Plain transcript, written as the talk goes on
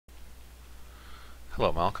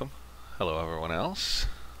Hello, Malcolm. Hello, everyone else.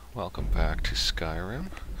 Welcome back to Skyrim.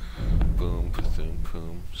 Boom, pathoom,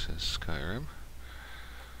 poom, says Skyrim.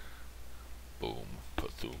 Boom,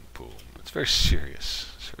 pathoom, poom. It's a very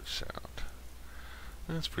serious sort of sound.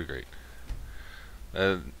 That's pretty great.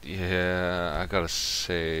 Yeah, I gotta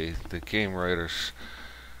say, the game writers,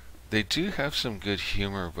 they do have some good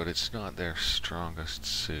humor, but it's not their strongest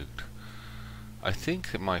suit. I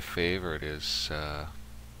think that my favorite is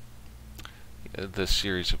the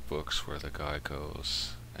series of books where the guy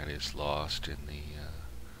goes and is lost in the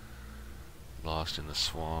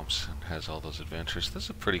swamps and has all those adventures. This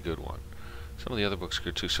is a pretty good one. Some of the other books are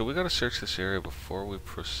good too. So we got to search this area before we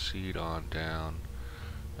proceed on down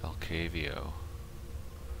Alcavio.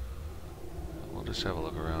 We'll just have a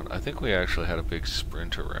look around. I think we actually had a big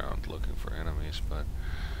sprint around looking for enemies, but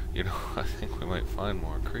you know, I think we might find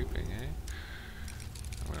more creeping, eh?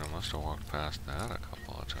 I mean, I must have walked past that a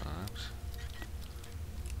couple of times.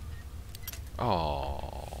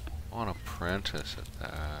 Oh, an apprentice at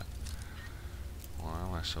that. Why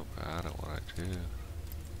am I so bad at what I do?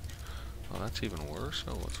 Oh, that's even worse.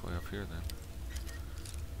 Oh, what's way up here then?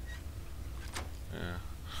 Yeah.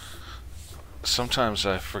 Sometimes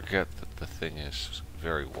I forget that the thing is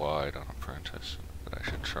very wide on apprentice, but I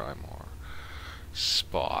should try more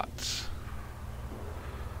spots.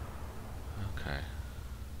 Okay.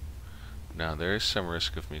 Now there is some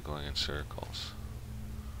risk of me going in circles.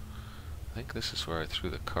 I think this is where I threw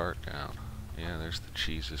the cart down. Yeah, there's the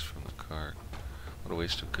cheeses from the cart. What a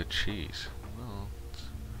waste of good cheese. Well, it's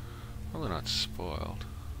probably not spoiled.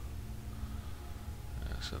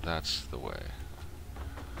 Yeah, so that's the way.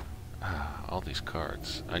 All these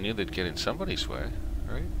carts. I knew they'd get in somebody's way,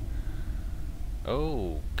 right?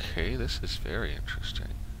 Okay, this is very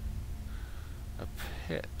interesting. A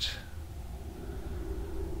pit.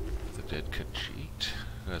 The dead Khajiit.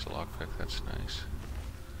 Who has a lockpick, that's nice.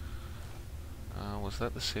 Was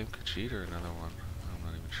that the same Khajiit or another one? I'm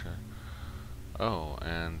not even sure. Oh,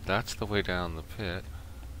 and that's the way down the pit.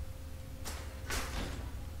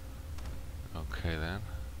 Okay then.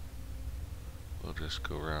 We'll just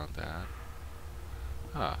go around that.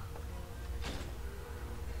 Ah.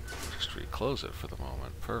 Just reclose it for the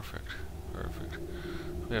moment. Perfect. Perfect.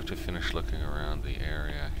 We have to finish looking around the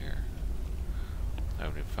area here. I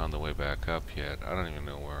haven't even found the way back up yet. I don't even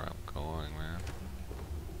know where I'm going, man.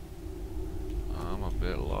 I'm a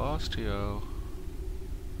bit lost, yo.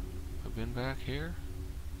 I've been back here?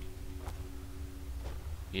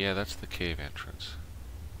 Yeah, that's the cave entrance.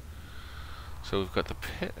 So we've got the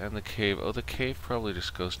pit and the cave. Oh, the cave probably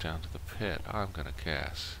just goes down to the pit, I'm gonna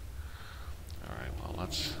guess. Alright, well,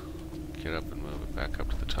 let's get up and move it back up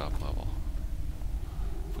to the top level.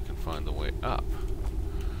 If we can find the way up.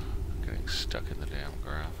 I'm getting stuck in the damn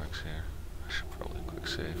graphics here. I should probably quick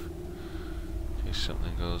save. In case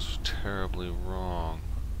something goes terribly wrong.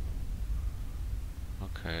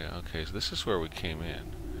 Okay, so this is where we came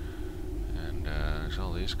in. And there's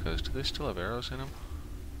all these guys. Do they still have arrows in them?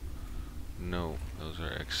 No, those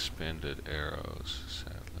are expended arrows,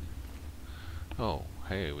 sadly. Oh,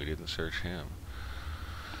 hey, we didn't search him.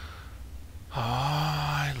 Oh,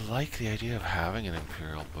 I like the idea of having an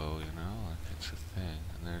Imperial bow, you know? Like, it's a thing.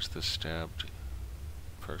 And there's the stabbed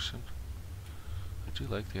person. I do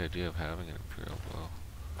like the idea of having an Imperial bow.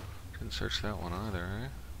 Didn't search that one either, eh?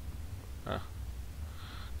 Huh.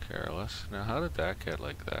 Careless. Now, how did that get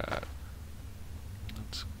like that?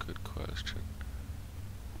 That's a good question.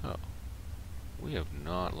 Oh. We have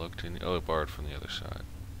not looked in... Oh, it barred from the other side.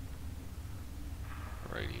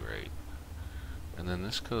 Righty, right. And then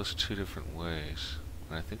this goes two different ways.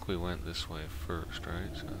 And I think we went this way first,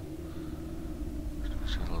 right? So,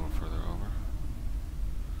 let's get a little further over.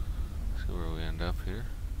 See where we end up here.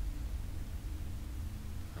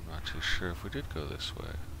 I'm not too sure if we did go this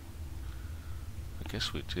way. I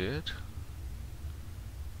guess we did.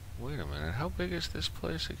 Wait a minute, how big is this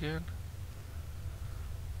place again?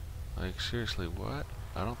 Like, seriously, what?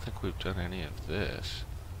 I don't think we've done any of this.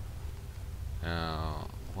 Now,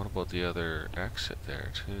 what about the other exit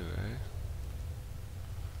there, too, eh?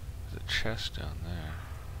 There's a chest down there.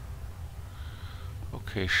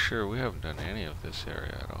 Okay, sure, we haven't done any of this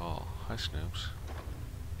area at all. Hi, Snoops.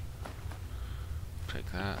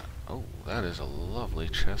 Take that. Oh, that is a lovely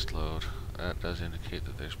chest load. That does indicate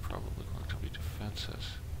that there's probably going to be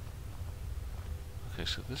defenses. Okay,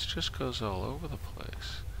 so this just goes all over the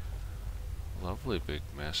place. Lovely big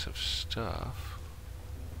mess of stuff.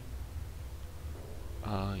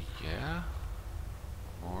 Yeah?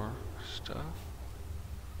 More stuff?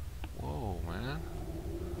 Whoa, man.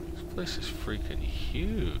 This place is freaking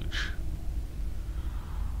huge.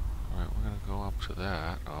 Alright, we're gonna go up to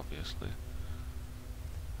that, obviously.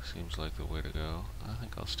 Seems like the way to go. I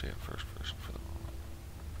think I'll stay in first person for the moment.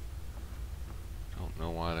 Don't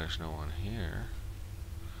know why there's no one here.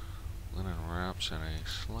 Linen wraps in a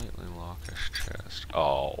slightly lockish chest.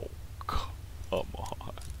 Oh, come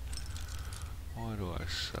on. Why do I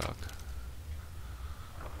suck?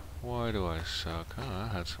 Why do I suck? Oh, I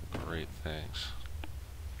had some great things.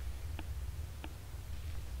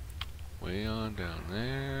 Way on down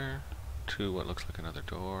there to what looks like another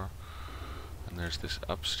door. And there's this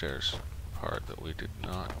upstairs part that we did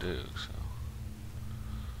not do, so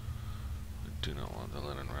we do not want the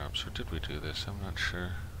linen wraps. Or did we do this? I'm not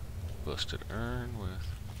sure. Busted urn with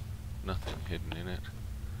nothing hidden in it.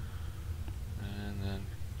 And then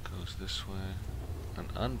goes this way. An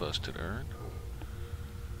unbusted urn.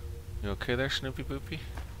 You okay there, Snoopy Boopy?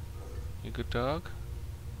 You a good dog?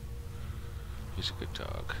 He's a good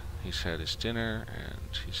dog. He's had his dinner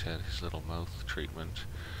and he's had his little mouth treatment.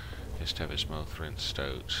 He has to have his mouth rinsed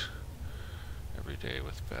out every day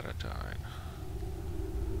with betadine.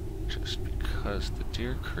 Just because the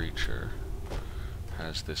dear creature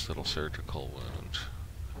has this little surgical wound.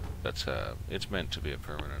 That's it's meant to be a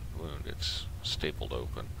permanent wound. It's stapled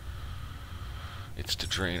open. It's to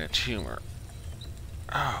drain a tumor.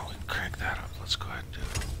 Oh, we can crank that up. Let's go ahead and do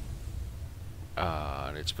it.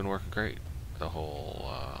 And it's been working great. The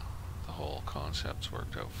whole concept's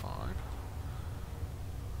worked out fine.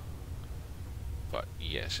 But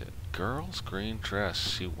yes, girl's green dress.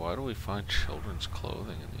 See, why do we find children's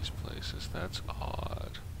clothing in these places? That's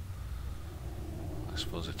odd. I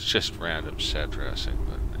suppose it's just random set dressing,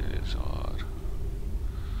 but it is odd.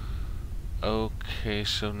 Okay,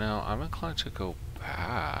 so now I'm inclined to go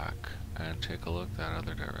back and take a look that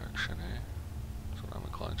other direction, eh? That's what I'm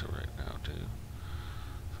inclined to right now, too.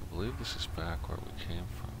 So I believe this is back where we came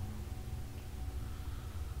from.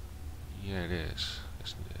 Yeah, it is,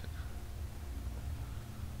 isn't it?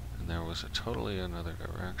 And there was a totally another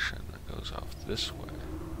direction that goes off this way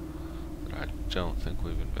that I don't think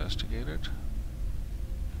we've investigated.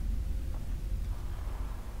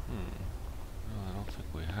 No, I don't think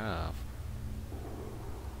we have.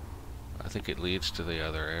 I think it leads to the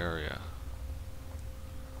other area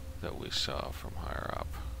that we saw from higher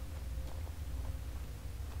up.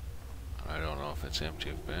 I don't know if it's empty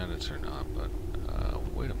of bandits or not, but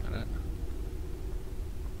wait a minute.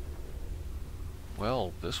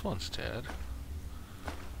 Well, this one's dead.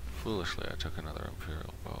 Foolishly, I took another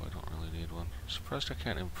Imperial bow. I don't really need one. I'm surprised I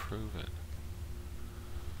can't improve it.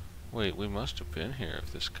 Wait, we must have been here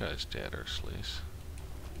if this guy's dead, Urslice.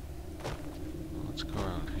 Well, let's go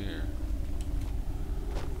around here.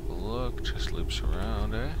 Look, just loops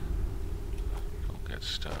around, eh? Don't get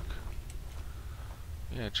stuck.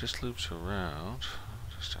 Yeah, it just loops around.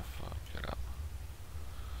 Just have fun. Get up.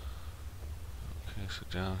 Okay, so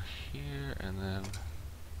down here, and then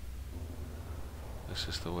this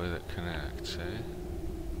is the way that connects, eh?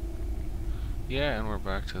 Yeah, and we're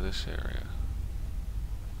back to this area.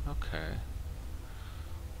 Okay.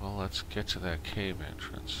 Well, let's get to that cave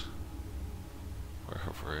entrance.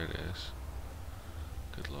 Wherever it is.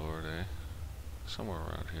 Good lord, eh? Somewhere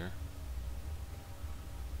around here.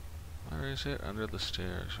 Where is it? Under the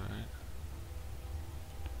stairs, right?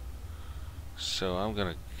 So I'm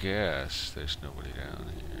gonna guess there's nobody down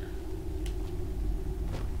here.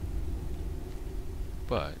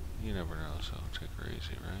 But you never know, so take her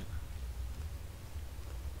easy, right?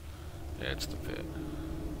 Yeah, it's the pit.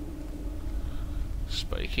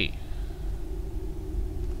 Spiky.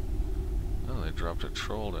 Oh, they dropped a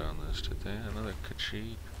troll down this, did they? Another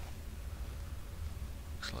Khajiit.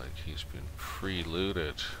 Looks like he's been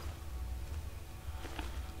pre-looted.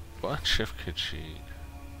 Bunch of Khajiit.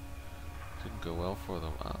 Didn't go well for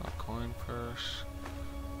them. Ah, coin purse.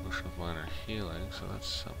 Potion of minor healing, so that's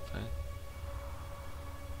something.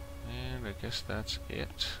 And I guess that's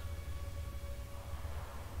it.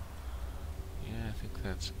 Yeah, I think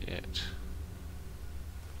that's it.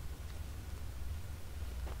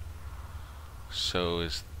 So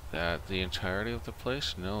is that the entirety of the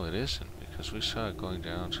place? No, it isn't, because we saw it going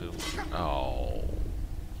down to... Oh.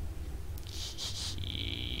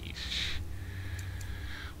 Yeesh.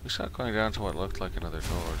 We saw it going down to what looked like another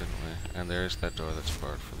door, didn't we? And there's that door that's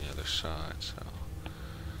barred from the other side, so...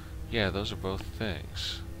 Yeah, those are both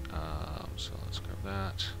things. So let's grab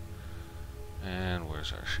that. And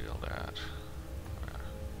where's our shield at?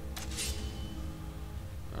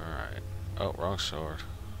 Alright. Oh, wrong sword.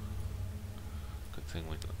 Good thing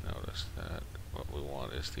we don't notice that. What we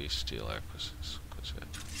want is these steel exquisites.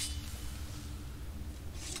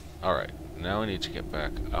 Alright, now we need to get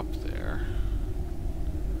back up there.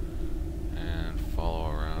 And follow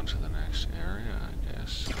around to the next area, I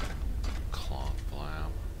guess. Clonk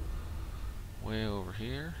blam.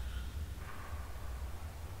 here.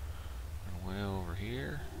 And way over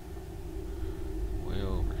here. Way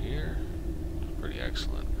over here. Pretty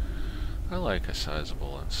excellent. I like a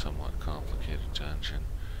sizable and somewhat complicated dungeon.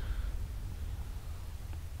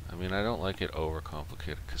 I mean, I don't like it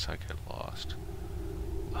overcomplicated because I get lost.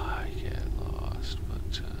 I get lost,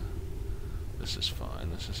 but this is fine.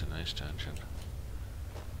 This is a nice dungeon.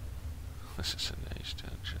 This is a nice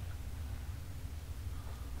dungeon.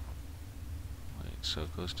 Wait, so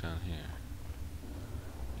it goes down here.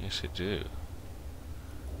 Yes, it do.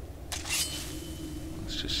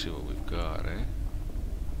 Let's just see what we've got, eh?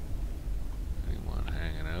 Anyone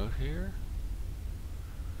hanging out here?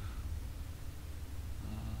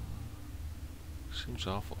 Seems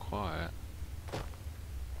awful quiet.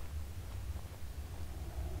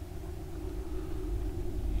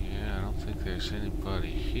 Yeah, I don't think there's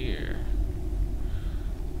anybody here.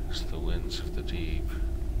 It's the winds of the deep.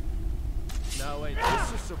 Now ain't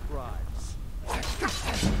this a surprise?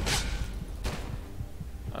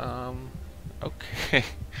 Okay.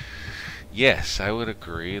 Yes, I would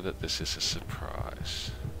agree that this is a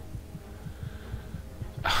surprise.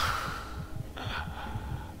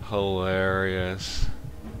 Hilarious.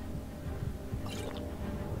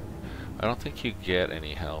 I don't think you get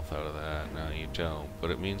any health out of that. No, you don't.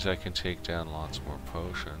 But it means I can take down lots more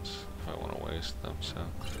potions if I want to waste them. So,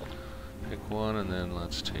 pick one and then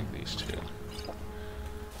let's take these two.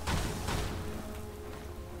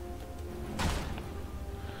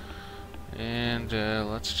 And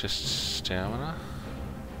let's just stamina.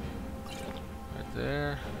 Right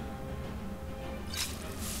there.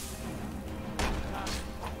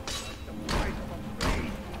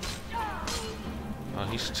 Oh,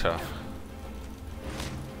 he's tough.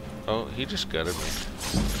 Oh, he just gutted me.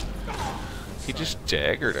 He just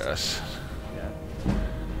daggered us.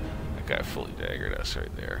 That guy fully daggered us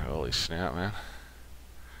right there. Holy snap, man.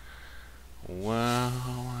 Wow,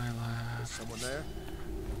 my lad. Is someone there?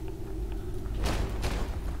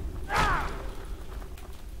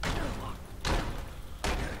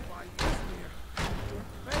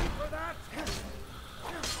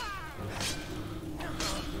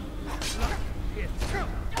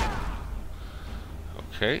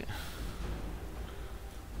 Okay.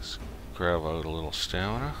 Let's grab out a little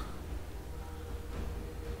stamina.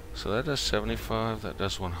 So that does 75, that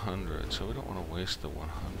does 100, so we don't want to waste the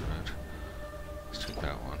 100. Let's take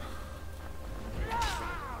that one.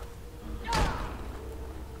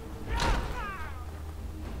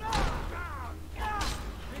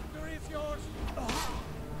 Victory is yours.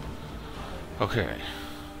 Okay.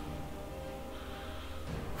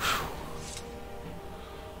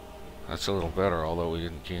 That's a little better, although we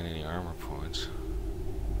didn't gain any armor points.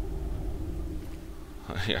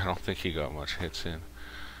 Yeah, I don't think he got much hits in.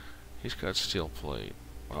 He's got steel plate.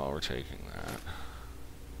 Well, we're taking that.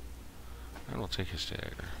 And we'll take his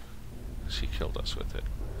dagger. Because he killed us with it.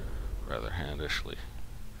 Rather handishly.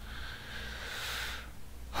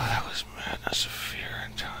 Oh, that was madness of fear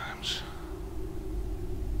in times.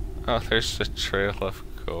 Oh, there's the trail of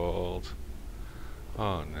gold.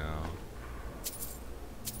 Oh no.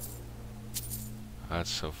 That's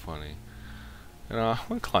so funny. You know,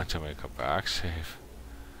 I'm inclined to make a back save.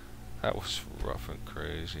 That was rough and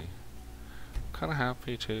crazy. I'm kind of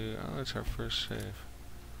happy to... Oh, it's our first save.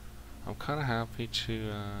 I'm kind of happy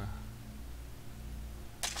to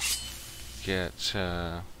get...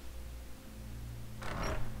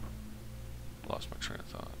 Lost my train of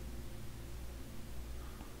thought.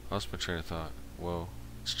 Lost my train of thought. Whoa,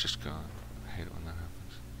 it's just gone. I hate it when that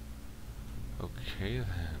happens. Okay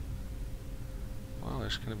then. Well,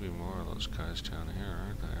 there's going to be more of those guys down here,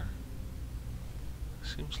 aren't there?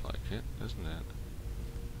 Seems like it, doesn't it?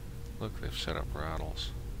 Look, they've set up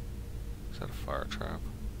rattles. Is that a fire trap?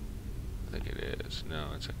 I think it is.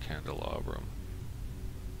 No, it's a candelabrum.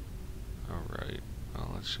 Alright.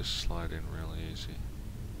 Well, let's just slide in real easy.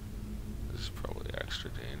 This is probably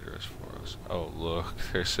extra dangerous for us. Oh, look,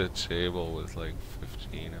 there's a table with like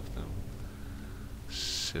 15 of them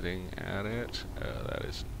sitting at it. Oh, that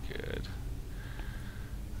isn't good.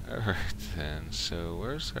 Alright then, so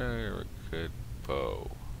where's our good bow?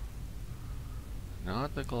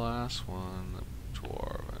 Not the glass one, the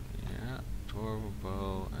dwarven. Yeah, dwarven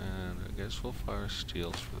bow, and I guess we'll fire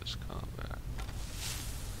steels for this combat.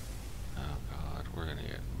 Oh god, we're gonna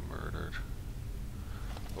get murdered.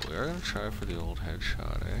 But we are gonna try for the old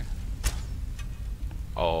headshot, eh?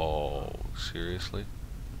 Oh, seriously?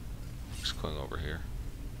 Just going over here.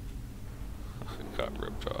 It got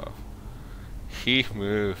ripped off. He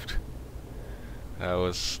moved. That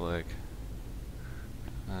was slick.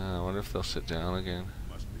 I wonder if they'll sit down again.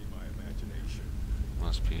 Must be my imagination.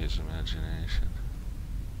 Must be his imagination.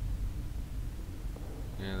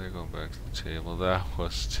 Yeah, they're going back to the table. That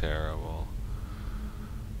was terrible.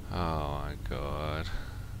 Oh my god.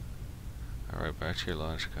 Alright, back to your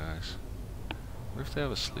lunch, guys. What if they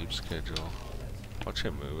have a sleep schedule? Watch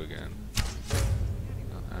it move again.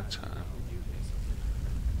 Not that time.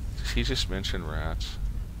 Did he just mention rats?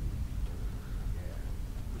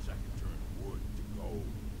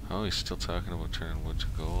 Oh, he's still talking about turning wood to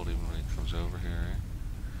gold even when he comes over here, eh?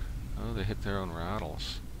 Oh, they hit their own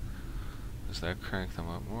rattles. Does that crank them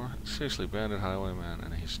up more? Seriously, Bandit Highwayman,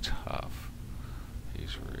 and he's tough.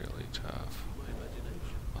 He's really tough.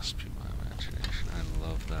 Must be my imagination. I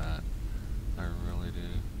love that. I really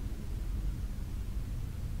do.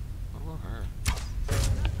 What about her?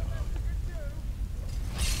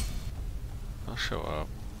 I'll show up.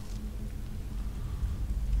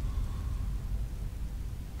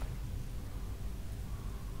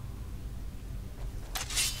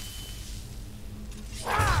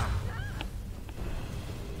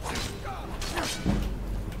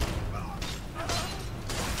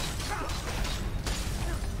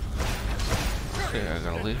 Okay, I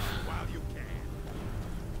gotta leave.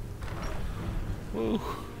 Woo.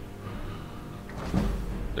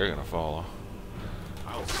 They're gonna follow.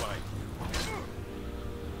 I'll fight.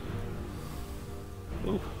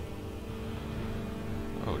 Ooh.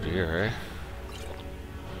 Oh dear, eh?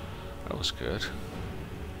 That was good.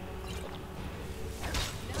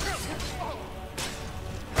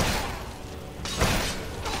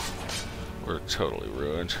 We're totally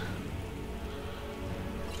ruined.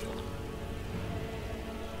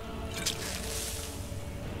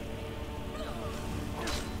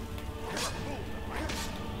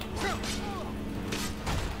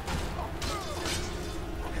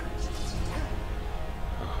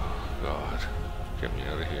 Get me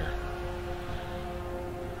out of here.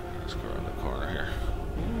 Let's go around the corner here.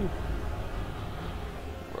 Ooh.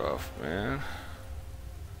 Rough, man.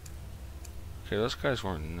 Okay, those guys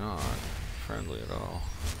were not friendly at all.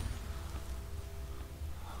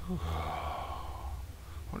 Whew.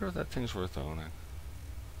 Wonder if that thing's worth owning.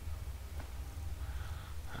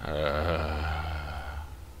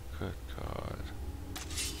 Good God.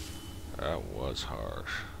 That was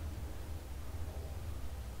harsh.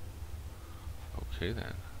 Okay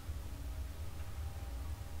then.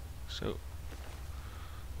 So,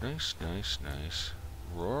 nice, nice, nice.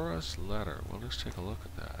 Rora's letter. We'll just take a look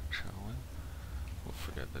at that, shall we? We'll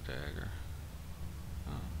forget the dagger.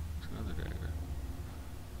 Oh, it's another dagger.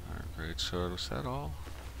 Alright, great sword. Was that all?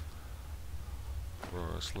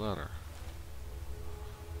 Rora's letter.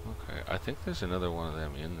 Okay, I think there's another one of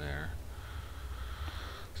them in there.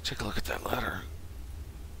 Let's take a look at that letter.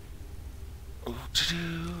 Ooh,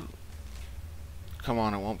 doo-doo. Come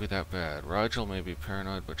on, it won't be that bad. Rigel may be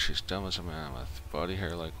paranoid, but she's dumb as a mammoth. Body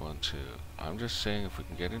hair like one too. I'm just saying if we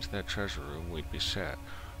can get into that treasure room, we'd be set.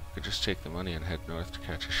 We could just take the money and head north to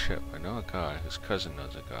catch a ship. I know a guy, his cousin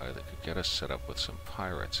knows a guy, that could get us set up with some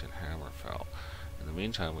pirates in Hammerfell. In the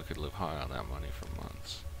meantime, we could live high on that money for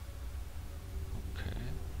months. Okay.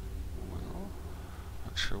 Well,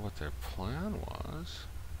 not sure what their plan was.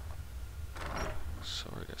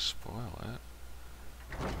 Sorry to spoil it.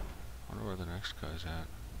 Wonder where the next guy's at.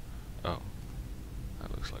 Oh.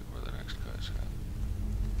 That looks like where the next guy's at.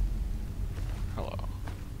 Hello.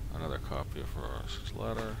 Another copy of Rora's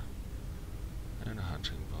letter. And a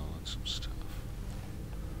hunting bow and some stuff.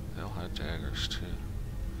 They all had daggers too.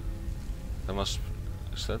 That must...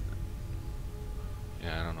 is that...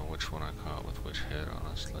 yeah, I don't know which one I caught with which hit,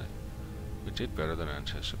 honestly. We did better than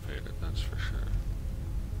anticipated, that's for sure.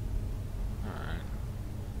 Alright.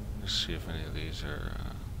 Let's see if any of these are...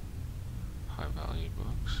 high value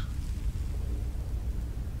books.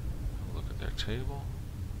 Look at their table.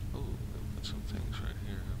 Oh, they've got some things right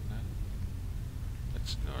here, haven't they?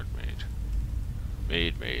 It's Nordmaid.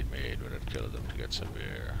 Maid, but I'd kill them to get some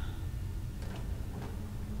beer.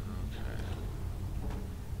 Okay.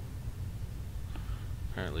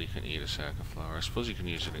 Apparently you can eat a sack of flour. I suppose you can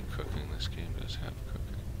use it in cooking. This game does have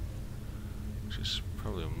cooking. Which is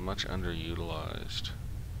probably much underutilized.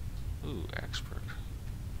 Ooh, expert.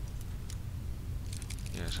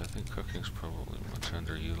 Yes, I think cooking's probably much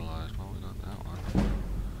underutilized. Well, we got that one.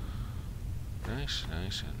 Nice,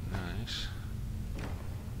 nice, and nice.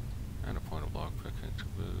 And a point of block picking to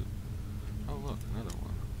boot. Oh, look, another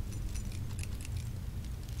one.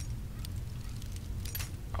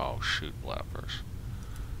 Oh, shoot, blappers.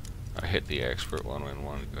 I hit the expert one in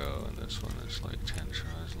one go, and this one is like 10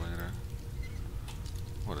 tries later.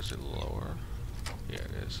 What is it, lower? Yeah,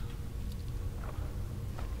 it is.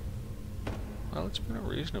 Well, it's been a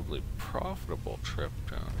reasonably profitable trip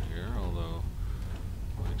down here, although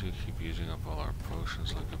we do keep using up all our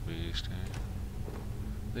potions like a beast, eh?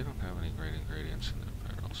 They don't have any great ingredients in their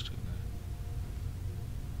barrels, do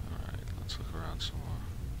they? Alright, let's look around some more.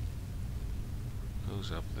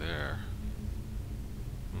 Goes up there.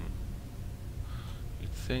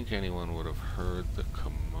 You'd think anyone would have heard the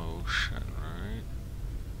commotion, right?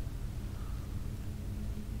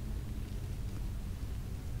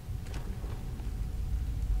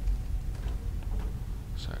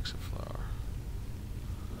 Sacks of flour.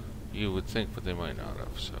 You would think, but they might not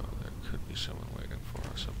have, so there could be someone waiting for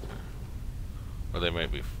us up there. Or they may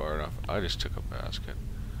be far enough. I just took a basket.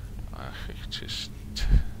 I just...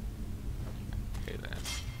 Okay then.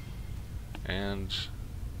 And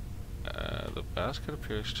the basket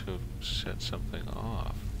appears to have set something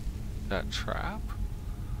off. That trap?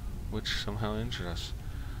 Which somehow injured us.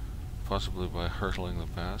 Possibly by hurtling the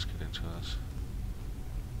basket into us.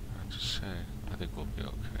 Hard to say. I think we'll be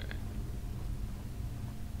okay.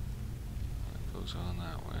 It goes on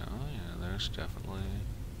that way. Oh yeah, there's definitely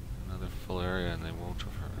another full area and they won't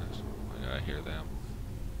have hurt us. Oh yeah, I hear them.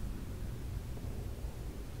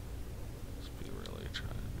 Let's be really trying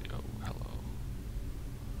to be... Oh, hello.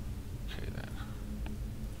 Okay then.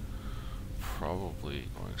 Probably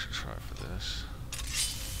going to try for this.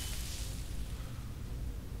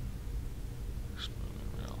 Just moving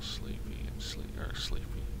real sleepy and sleepy,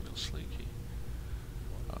 real sleeky.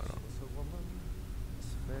 I don't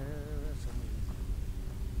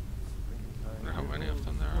wonder how many of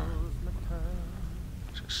them there are.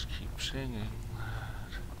 Just keep singing.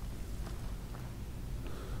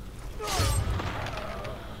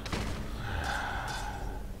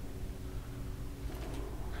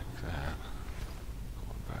 Like that.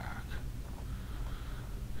 Going back.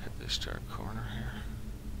 Hit this dark corner here.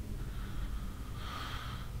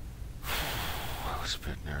 That was a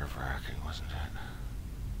bit nerve-wracking, wasn't it?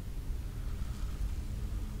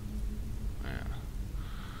 Man.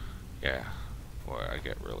 Yeah. Boy, I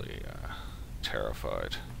get really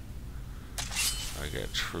terrified. I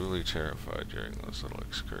get truly terrified during those little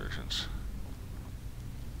excursions.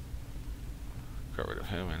 Got rid of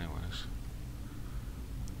him anyways.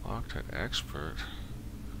 Locked at expert.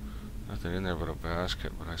 Nothing in there but a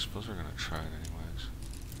basket, but I suppose we're gonna try it anyways.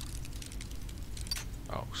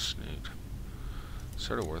 Oh, snoot.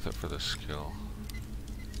 Sort of worth it for the skill.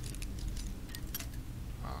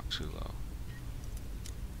 Oh, too low.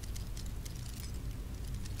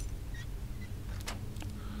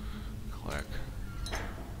 Click.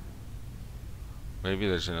 Maybe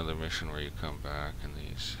there's another mission where you come back and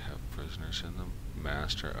these have prisoners in them.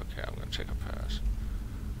 Master. Okay, I'm gonna take a pass.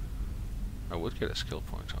 I would get a skill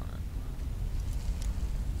point on it.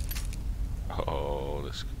 Oh,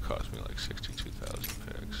 this could cost me like 62,000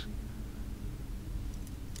 picks.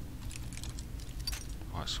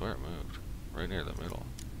 Oh, I swear it moved. Right near the middle.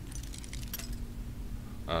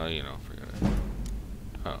 You know, forget it.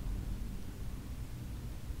 Oh.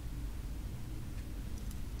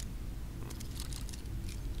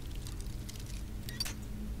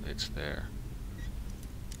 It's there.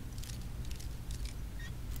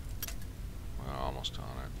 Well, almost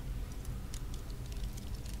on it.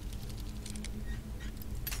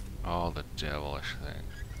 Oh, the devilish thing.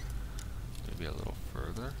 Maybe a little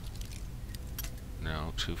further.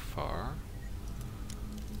 No, too far.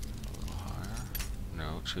 A little higher.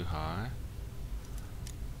 No, too high.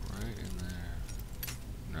 Right in there.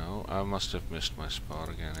 No, I must have missed my spot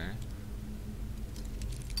again, eh?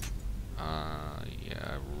 Yeah,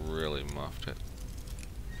 I really muffed it.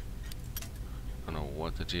 I don't know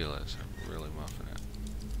what the deal is. I'm really muffing it.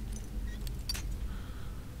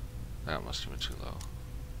 That must have been too low.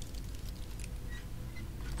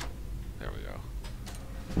 There we go.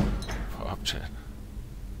 Popped it.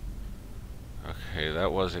 Okay,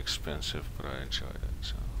 that was expensive, but I enjoyed it,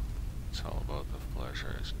 so it's all about the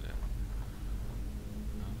pleasure, isn't it?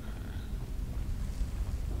 Okay.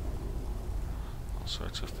 All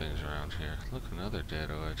sorts of things around here. Look, another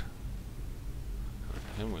deadoid.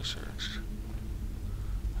 Him we searched.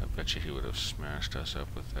 I bet you he would have smashed us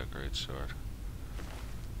up with that great sword.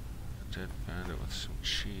 A dead bandit with some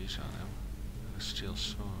cheese on him. And a steel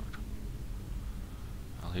sword.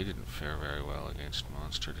 Well, he didn't fare very well against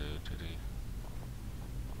Monster Dude, did he?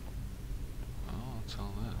 Oh, what's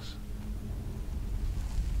all this?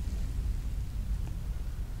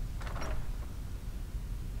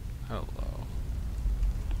 Hello.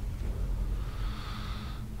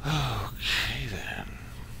 Okay then.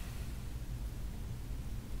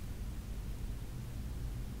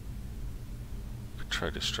 Could try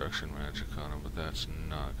destruction magic on him, but that's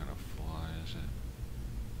not gonna fly, is it?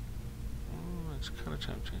 Oh, it's kind of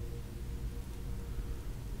tempting.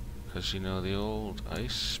 Because, you know, the old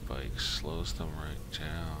ice spike slows them right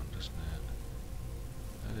down, doesn't it?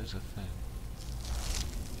 That is a thing.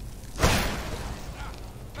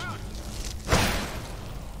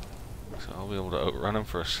 So I'll be able to outrun him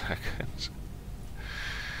for a second.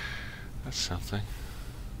 That's something.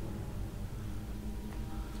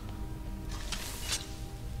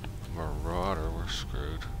 Marauder, we're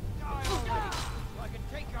screwed. I can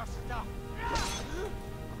take your stuff.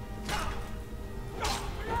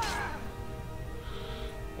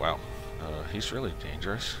 Wow, he's really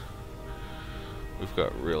dangerous. We've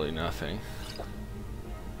got really nothing.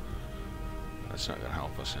 That's not gonna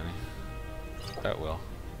help us any. That will.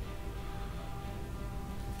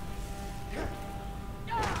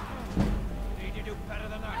 Need to do better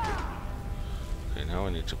than that. Okay, now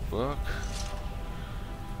we need to book.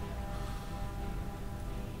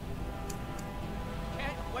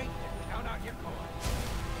 Can't wait to count out your coins.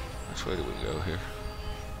 Which way do we go here?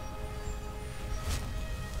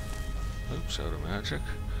 Oops, out of magic.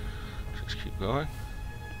 Just keep going.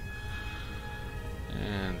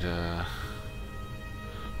 And,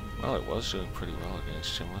 well, it was doing pretty well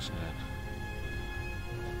against him, wasn't it?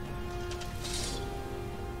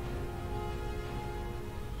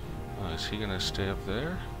 Oh, is he gonna stay up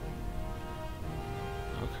there?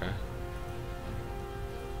 Okay.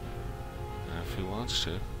 And if he wants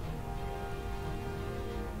to.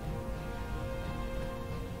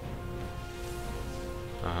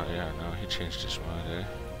 Yeah, no, he changed his mind, eh?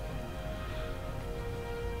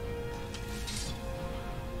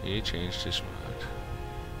 He changed his mind.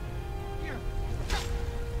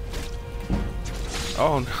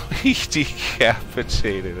 Oh no, he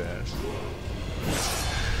decapitated us.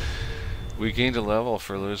 We gained a level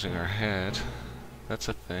for losing our head. That's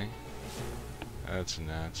a thing. That's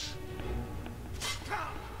nuts.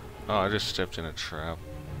 Oh, I just stepped in a trap.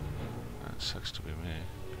 That sucks to be me.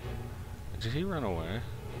 Did he run away?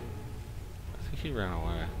 I think he ran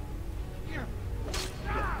away.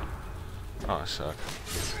 Oh, I suck.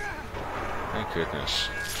 Thank goodness.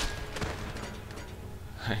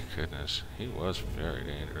 Thank goodness. He was very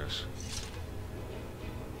dangerous.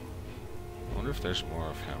 I wonder if there's more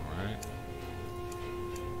of him, right?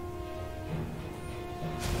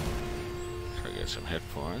 Try to get some hit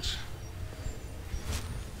points.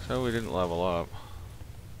 So we didn't level up.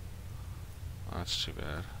 Oh, that's too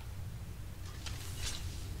bad.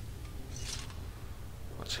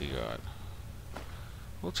 What's he got?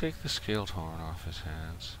 We'll take the scaled horn off his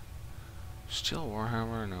hands. Still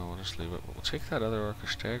Warhammer? No, we'll just leave it. But we'll take that other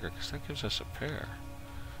Orcish dagger, because that gives us a pair.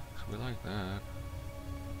 So we like that.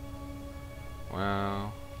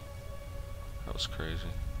 Wow. That was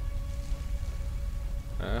crazy.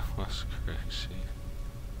 That was crazy.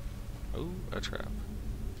 Oh, a trap.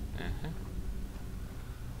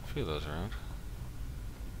 A few of those around.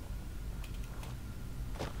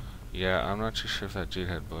 Yeah, I'm not too sure if that dude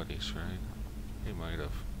had buddies, right? He might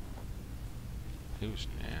have. He was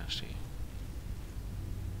nasty.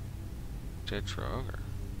 Dead Draugr.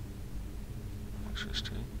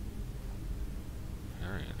 Interesting.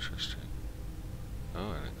 Very interesting.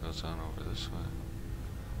 Oh, and it goes on over this way.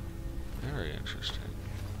 Very interesting.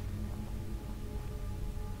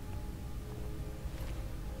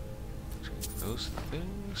 Take those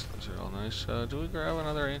things. Those are all nice. Do we grab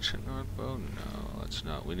another Ancient Nord bow? No, let's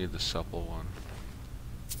not. We need the supple one.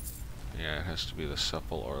 Yeah, it has to be the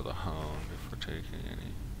supple or the honed if we're taking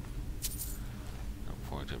any. No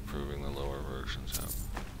point improving the lower versions up.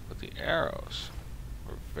 But the arrows,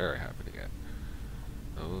 we're very happy to get.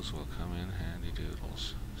 Those will come in handy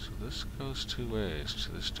doodles. So this goes two ways,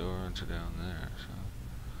 to this door and to down there. So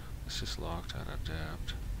this is locked out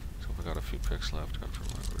adapt. So if we got a few picks left after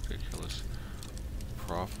my ridiculous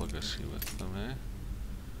profligacy with them, eh?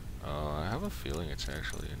 I have a feeling it's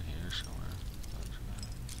actually in here somewhere. But,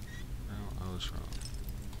 no, I was wrong.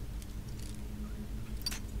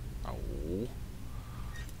 Oh.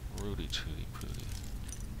 Rudy Tooty Pooty.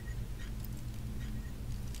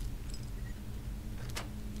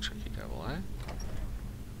 Tricky devil, eh?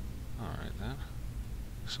 Alright then.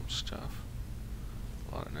 Some stuff.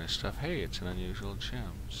 A lot of nice stuff. Hey, it's an unusual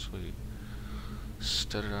gem. Sweet.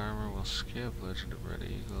 Studded armor, will skip. Legend of Red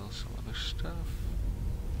Eagle. Some other stuff.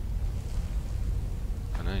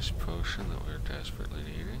 A nice potion that we're desperately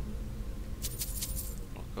needing.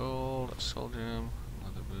 A little gold, a soul gem,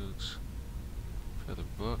 leather boots, feather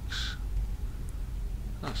books.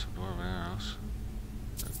 Oh, some dwarven arrows.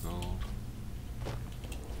 Red gold.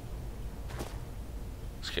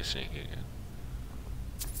 Let's get sneaky again.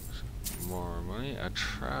 Some more money. A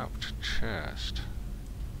trapped chest.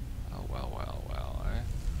 Oh, well, well, well, eh?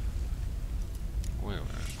 Wait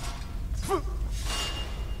a minute.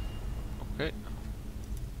 Okay.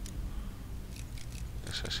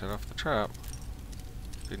 Guess I set off the trap.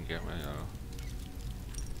 Didn't get me, though.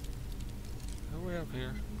 Are we up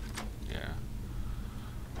here? Yeah.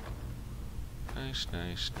 Nice,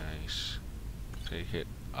 nice, nice. Take it.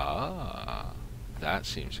 Ah! That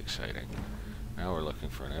seems exciting. Now we're looking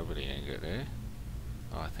for an ebony ingot, eh?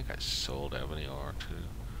 Oh, I think I sold ebony ore, too.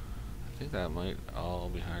 I think that might all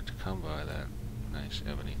be hard to come by, that nice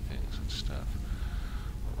ebony things and stuff.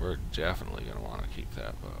 But we're definitely going to want to keep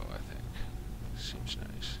that bow, I think. Seems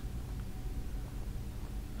nice.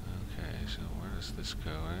 Okay, so where does this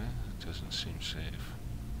go, eh? It doesn't seem safe.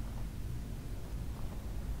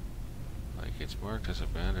 Like, it's marked as a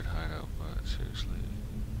bandit hideout, but seriously,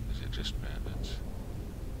 is it just bandits?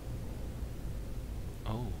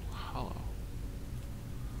 Oh, hollow.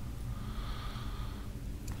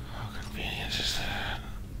 How convenient is that?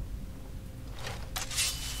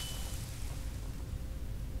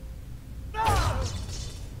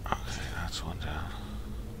 Okay, that's one down.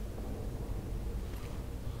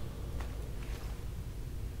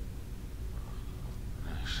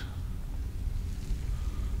 Nice.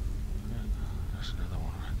 There's another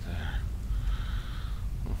one right there.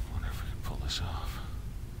 Wonder if we can pull this off.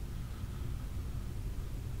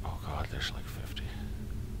 Oh god, there's like 50.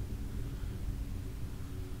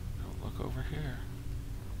 Don't look over here.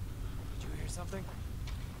 Did you hear something?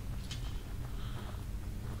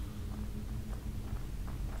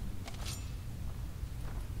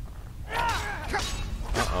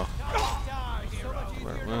 Uh-oh.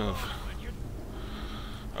 Better move.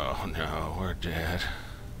 Oh no, we're dead.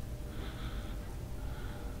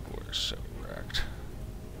 We're so wrecked.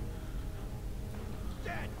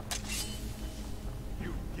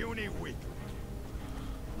 You puny weak.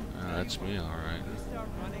 That's me, alright. You start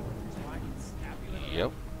running so I can snap you in the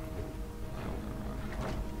Yep.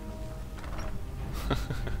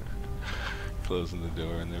 Closing the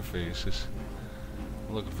door in their faces.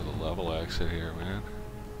 I'm looking for the level exit here, man.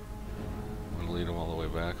 I'm gonna lead them all the way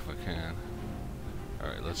back if I can.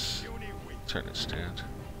 Alright, let's Puny weak. turn it stand.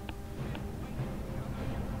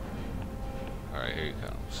 Alright, here he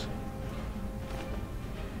comes.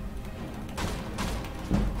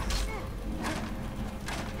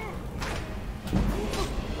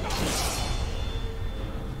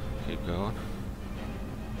 Keep going.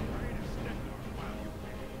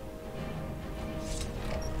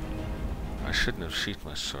 I shouldn't have sheathed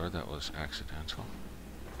my sword, that was accidental.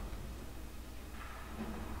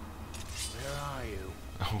 Where are you?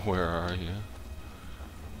 Where are you?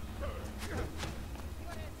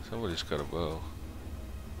 Somebody's got a bow.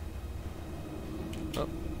 Oh,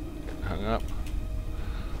 getting hung up.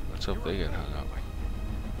 Let's hope they get hung up.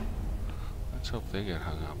 Let's hope they get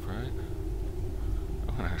hung up, right?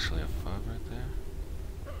 I'm gonna actually have 5 right there.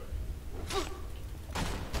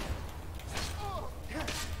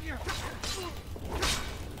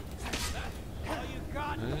 all you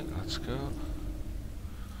got. Alright, let's go.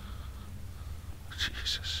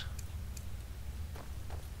 Jesus.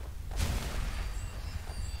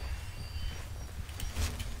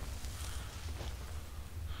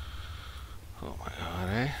 Oh my god,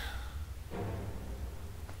 eh?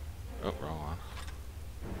 Oh, wrong one.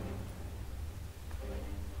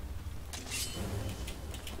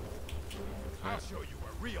 I'll show you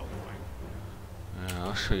a real fight. Yeah,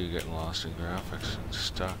 I'll show you getting lost in graphics and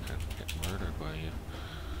stuck and getting murdered by you.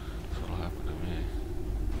 That's what'll happen to me.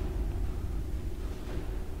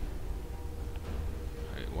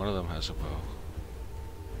 Hey, one of them has a bow.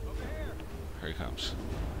 Over here. Here he comes.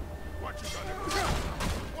 What you gonna do?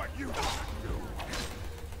 What you gonna do?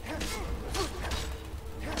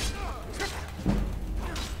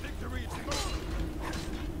 Victory is mine.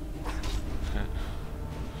 Okay.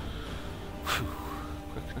 Phew.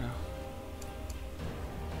 Quick now.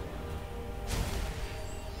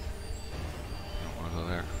 Don't want to go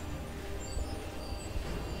there.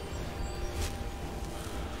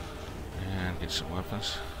 And get some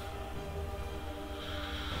weapons.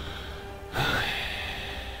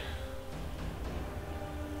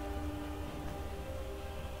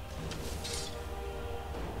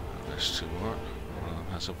 There's 2 more. One of them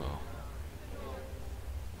has a bow.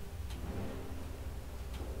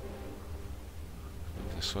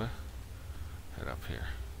 This way. Head up here.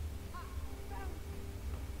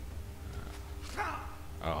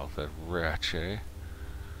 Oh, that wretch, eh?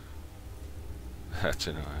 That's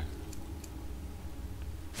annoying.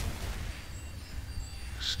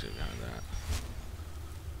 Stay behind that.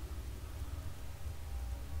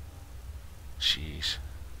 Jeez.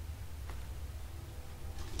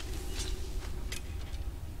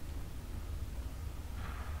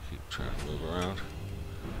 Keep trying to move around.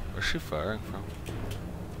 Where's she firing from?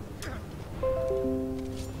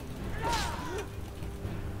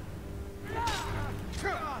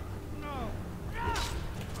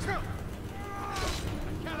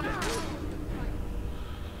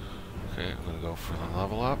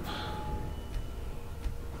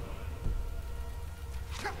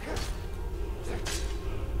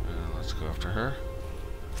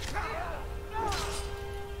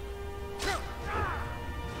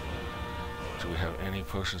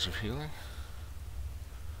 potions of healing.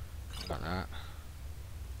 Got that.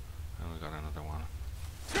 And we got another one.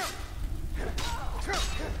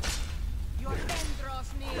 Your end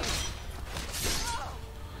draws near.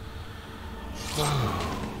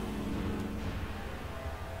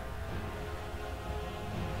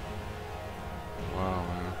 Wow,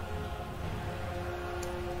 man.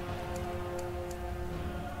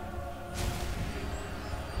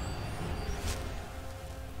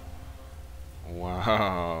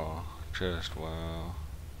 Wow. Just wow.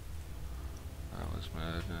 That was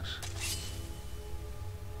madness.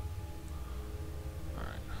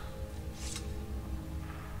 Alright.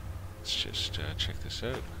 Let's just check this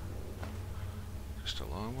out. Just a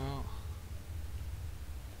longbow.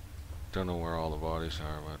 Don't know where all the bodies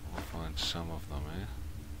are, but we'll find some of them, eh?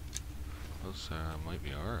 Those might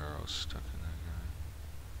be our arrows stuck in that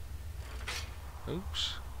guy.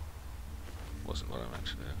 Oops. Wasn't what I meant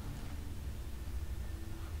to do.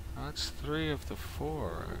 That's 3 of the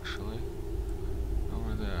 4, actually.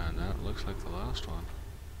 Over there, and that looks like the last one.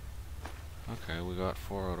 Okay, we got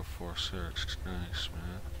 4 out of 4 searched. Nice,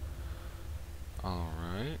 man.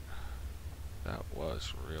 Alright. That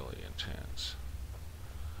was really intense.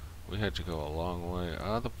 We had to go a long way.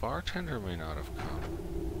 The bartender may not have come.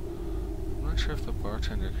 I'm not sure if the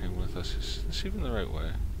bartender came with us. Is this even the right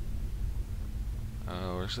way?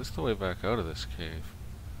 Or is this the way back out of this cave?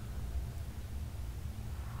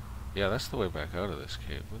 Yeah, that's the way back out of this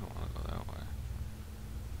cave. We don't want to go that way.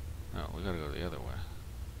 No, we gotta go the other way.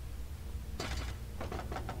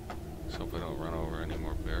 Let's hope I don't run over any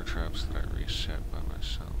more bear traps that I reset by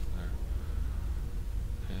myself there.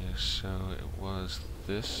 Okay, so it was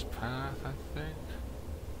this path, I think?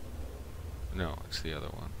 No, it's the other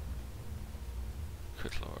one.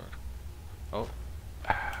 Good lord. Oh.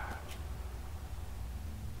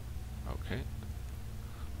 Okay.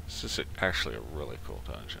 This is actually a really cool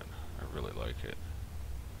dungeon. I really like it.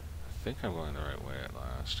 I think I'm going the right way at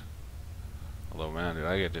last. Although, man, did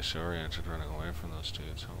I get disoriented running away from those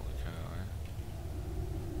dudes. Holy cow, eh?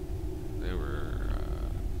 They were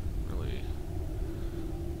really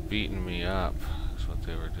beating me up. That's what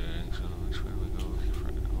they were doing. So which way do we go?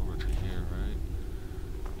 Over to here, right?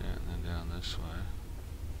 Yeah, and then down this way.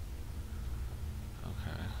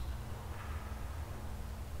 Okay.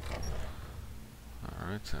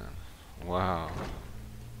 Alright then. Wow.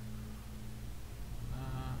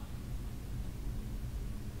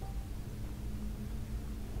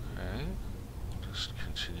 Okay. We'll just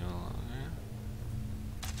continue along here.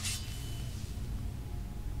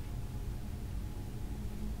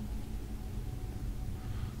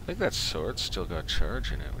 I think that sword's still got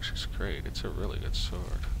charge in it, which is great. It's a really good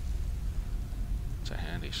sword. It's a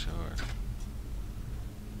handy sword.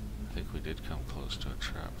 I think we did come close to a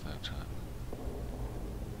trap that time.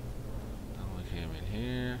 Then we came in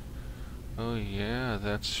here. Oh yeah,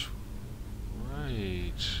 that's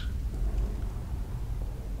right.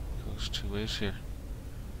 Goes 2 ways here.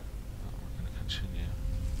 Oh, we're gonna continue.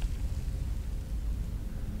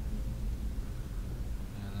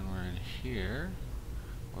 And then we're in here,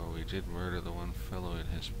 where we did murder the one fellow in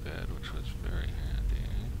his bed, which was very handy.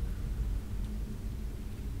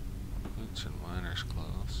 Boots and miner's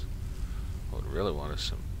clothes. What we really want is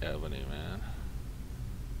some ebony, man.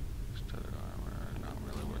 Studded armor, not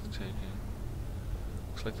really worth taking.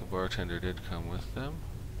 Looks like the bartender did come with them.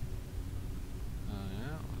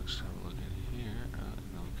 Yeah, we'll just have a look in here.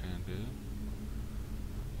 No can do.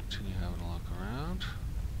 Continue having a look around.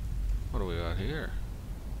 What do we got here?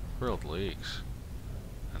 Grilled leeks.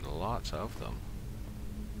 And lots of them.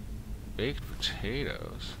 Baked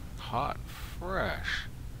potatoes. Hot, fresh.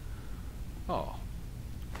 Oh.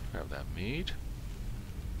 Grab that meat.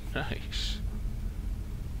 Nice.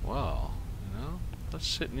 Well, you know, let's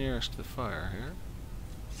sit nearest the fire here.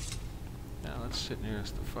 Yeah, let's sit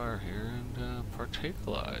nearest the fire here and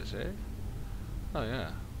partake-alize, eh? Oh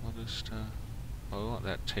yeah, we'll just, well, we want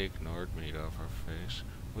that take Nord meat off our face.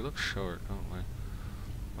 We look short, don't we?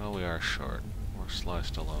 Well, we are short. We're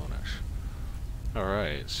sliced alone-ish.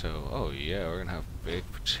 Alright, so, oh yeah, we're gonna have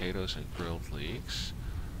baked potatoes and grilled leeks.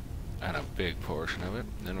 And a big portion of it.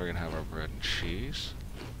 And then we're gonna have our bread and cheese.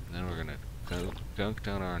 And then we're gonna gunk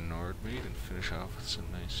down our Nord meat and finish off with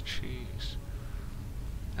some nice cheese.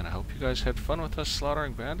 And I hope you guys had fun with us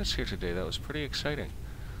slaughtering bandits here today. That was pretty exciting.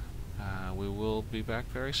 We will be back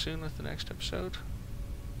very soon with the next episode.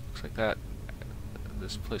 Looks like that.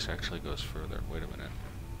 This place actually goes further. Wait a minute.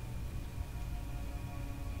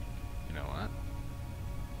 You know what?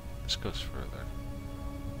 This goes further.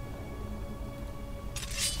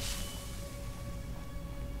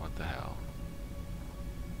 What the hell?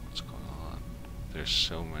 What's going on? There's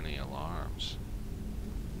so many alarms.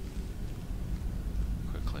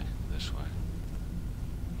 this way.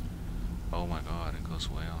 Oh my god, it goes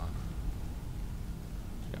way on.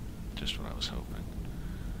 Yep, just what I was hoping.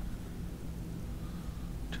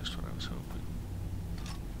 Just what I was hoping.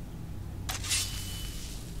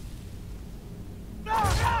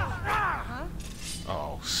 Huh?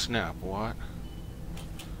 Oh, snap, what?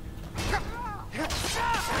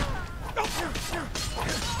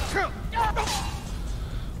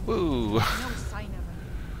 Woo! No sign of him.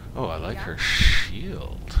 Oh, I like Yeah? her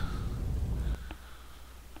shield.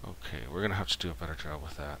 Okay, we're gonna have to do a better job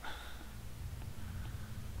with that.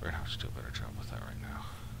 We're gonna have to do a better job with that right now.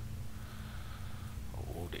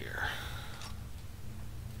 Oh dear.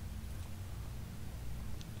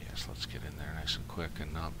 Yes, let's get in there nice and quick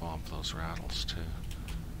and not bomb those rattles too.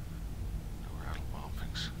 No rattle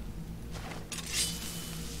bombings.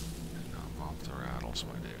 Do not bomb the rattles,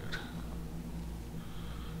 my dude.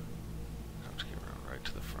 Have to get right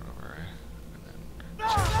to the front of her, eh? And then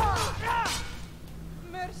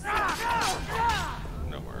Mercy.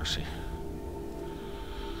 no mercy.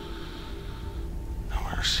 No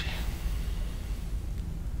mercy.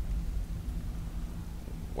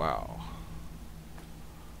 Wow.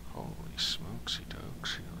 Holy smokesy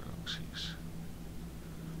dokesy roxies.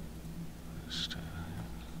 Just,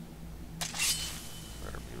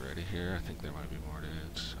 better be ready here. I think there might be more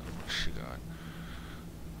dudes. So what's she got?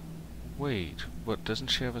 Wait, what, doesn't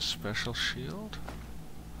she have a special shield?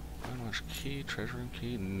 Unwatched key, treasure room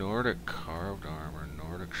key, Nordic carved armor,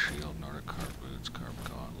 Nordic shield, Nordic carved boots, carved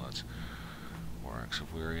gauntlets, Warx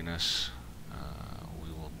of weariness.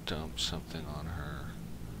 We will dump something on her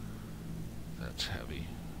that's heavy,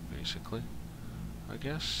 basically, I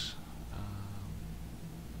guess.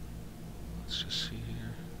 Let's just see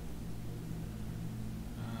here.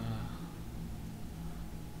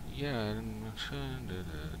 Yeah, I didn't mention.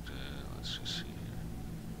 Let's just see here.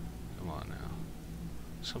 Come on now.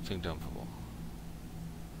 Something dumpable.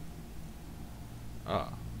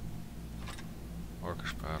 Ah.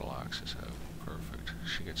 Orcish battle axe is out. Perfect.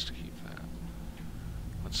 She gets to keep that.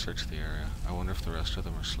 Let's search the area. I wonder if the rest of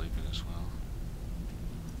them are sleeping as well.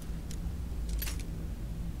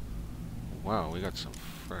 Wow, we got some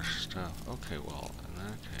fresh stuff. Okay, well, in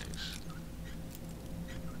that case,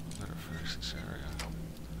 better finish this area.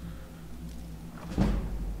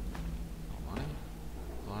 No money?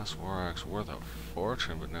 The last war axe worth a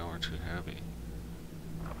fortune, but now we're too heavy.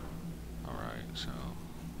 Alright, so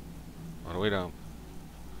what do we dump?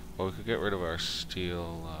 Well, we could get rid of our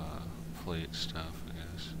steel plate stuff, I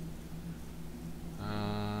guess.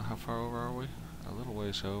 How far over are we? A little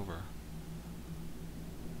ways over.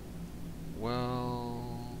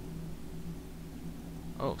 Well...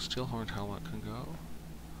 Oh, steel horned helmet can go.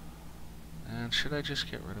 And should I just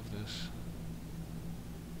get rid of this?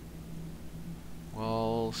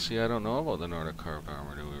 Well, see, I don't know about the Nordic carved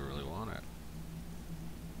armor. Do we really want it?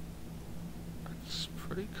 It's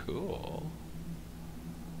pretty cool.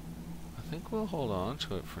 I think we'll hold on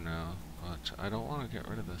to it for now, but I don't want to get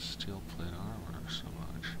rid of the steel plate armor so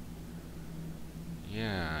much.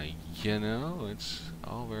 Yeah, you know, it's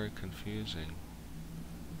all very confusing.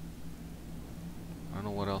 I don't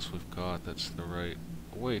know what else we've got that's the right...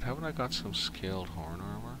 Wait, haven't I got some scaled horn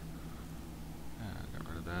armor? Yeah, got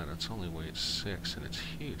rid of that. It's only weight 6 and it's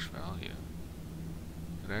huge value.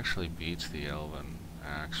 It actually beats the Elven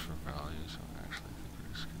axe for value, so I actually think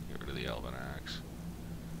we're just gonna get rid of the Elven axe.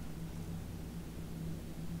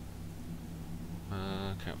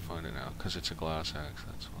 Can't find it now, because it's a glass axe,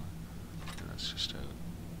 that's why. Yeah, that's just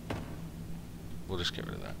out. We'll just get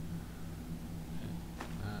rid of that. Okay,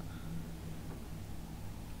 that.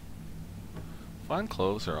 Fine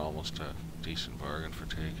clothes are almost a decent bargain for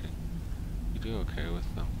taking. You do okay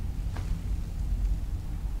with them.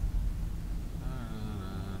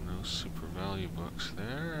 No super value books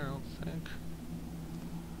there, I don't think.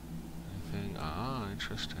 Anything? Ah,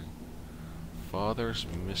 interesting. Father's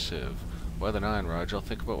Missive. By the 9, Rigel,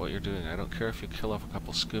 think about what you're doing. I don't care if you kill off a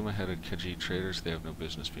couple skooma-headed Khajiit traders, they have no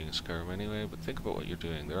business being in Skyrim anyway, but think about what you're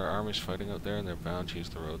doing. There are armies fighting out there, and they're bound to use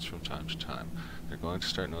the roads from time to time. They're going to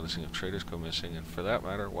start noticing if traders go missing, and for that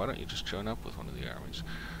matter, why don't you just join up with one of the armies?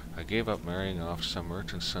 I gave up marrying off some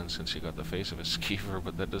merchant's son since he got the face of a skeever,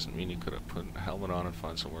 but that doesn't mean you could have put a helmet on and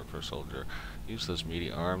find some work for a soldier. Use those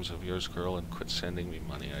meaty arms of yours, girl, and quit sending me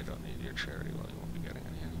money. I don't need your charity. Well, you won't be getting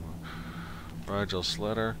any anymore. Rigel's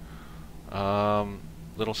letter.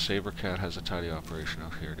 Little Sabercat has a tidy operation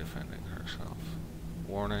out here defending herself.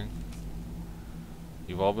 Warning.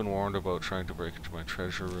 You've all been warned about trying to break into my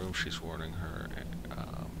treasure room. She's warning her,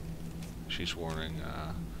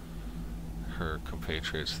 her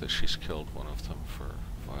compatriots that she's killed one of them for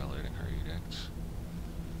violating her edicts.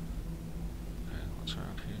 Okay, what's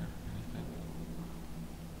around here?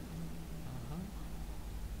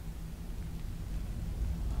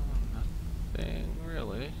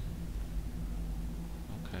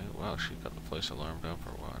 she got the place alarmed up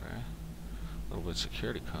or what, eh? A little bit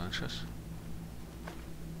security conscious.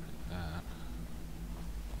 Like that.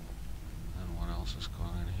 And what else is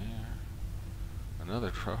going in here? Another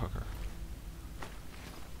trucker.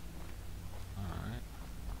 Alright.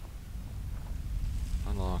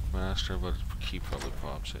 Unlock master, but key probably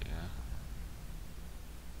pops it, yeah.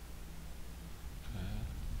 Okay.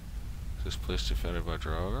 Is this place defended by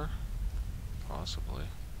Draugr? Possibly.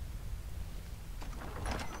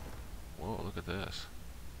 Whoa, look at this.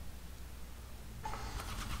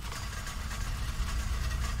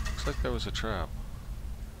 Looks like there was a trap.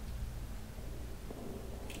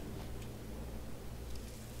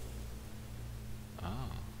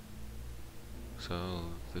 Oh. So,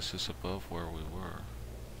 this is above where we were.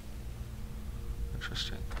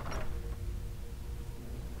 Interesting.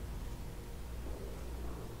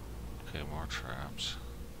 Okay, more traps.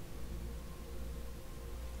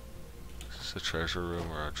 Is this a treasure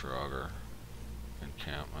room or a Draugr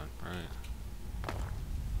encampment, right?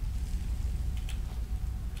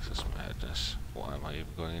 This is madness. Why am I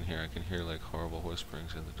even going in here? I can hear like horrible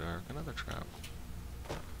whisperings in the dark. Another trap.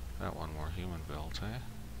 That one more human built, eh?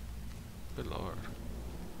 Good lord.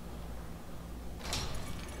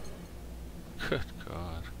 Good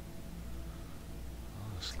god.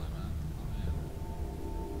 Honestly, man.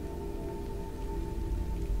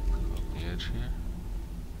 Go up the edge here.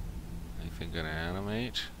 Anything gonna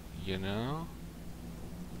animate? You know?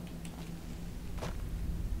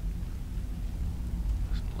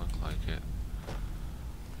 Doesn't look like it.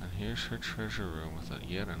 And here's her treasure room with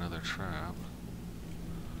yet another trap.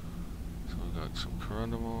 So we've got some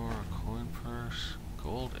Corundumor, a coin purse,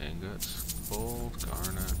 gold ingots, gold,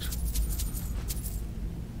 garnet,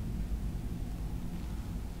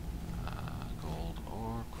 gold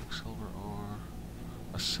ore, quicksilver ore,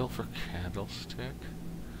 a silver candlestick.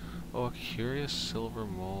 Oh, a curious silver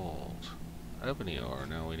mold. Ebony ore.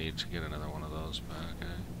 Now we need to get another one of those back,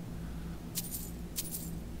 eh?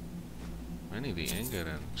 I need the ingot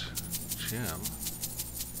and gem.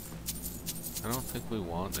 I don't think we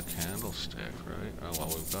want the candlestick, right? Oh, well,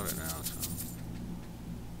 we've got it now, so.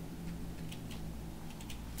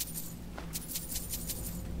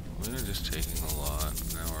 We're just taking a lot.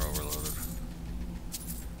 Now we're overloaded.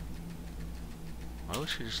 Why would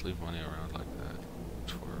she just leave money around like that?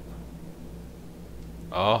 Twerp.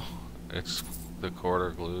 Oh, it's the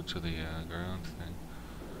quarter glued to the ground thing.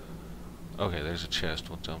 Okay, there's a chest.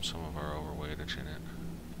 We'll dump some of our overweightage in it.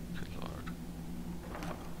 Good lord.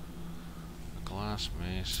 A glass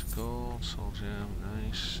mace, gold, soul gem,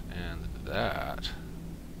 nice. And that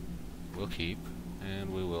we'll keep.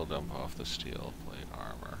 And we will dump off the steel plate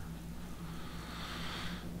armor.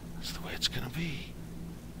 That's the way it's gonna be.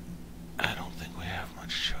 I don't think we have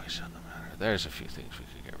much choice on the matter. There's a few things we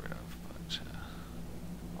could get rid of, but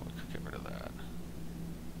well, we could get rid of that.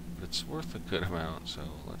 But it's worth a good amount, so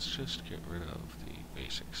let's just get rid of the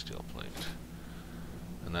basic steel plate.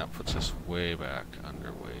 And that puts us way back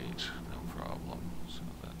underweight, no problem. So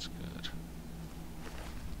that's good.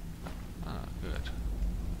 Ah, good.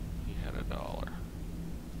 He had $1.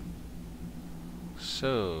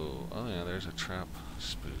 So, oh yeah, there's a trap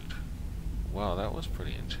spoot. Wow, that was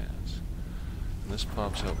pretty intense. And this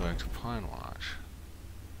pops out back to Pine Watch.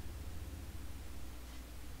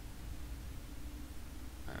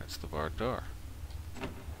 And it's the barred door.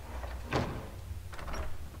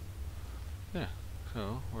 Yeah,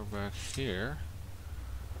 so we're back here.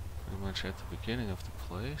 Pretty much at the beginning of the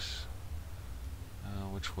place.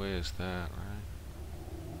 Which way is that, right?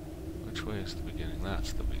 Which way is the beginning?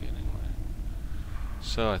 That's the beginning way.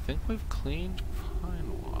 So I think we've cleaned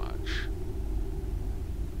Pine Watch.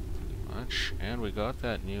 Much, and we got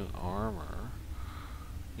that new armor.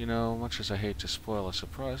 You know, much as I hate to spoil a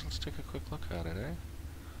surprise, let's take a quick look at it, eh?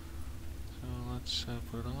 So let's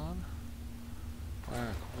put it on.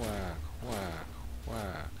 Whack, whack, whack,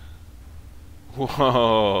 whack.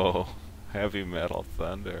 Whoa! Heavy metal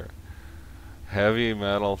thunder. Heavy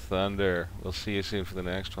metal thunder. We'll see you soon for the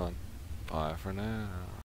next one. Bye for now.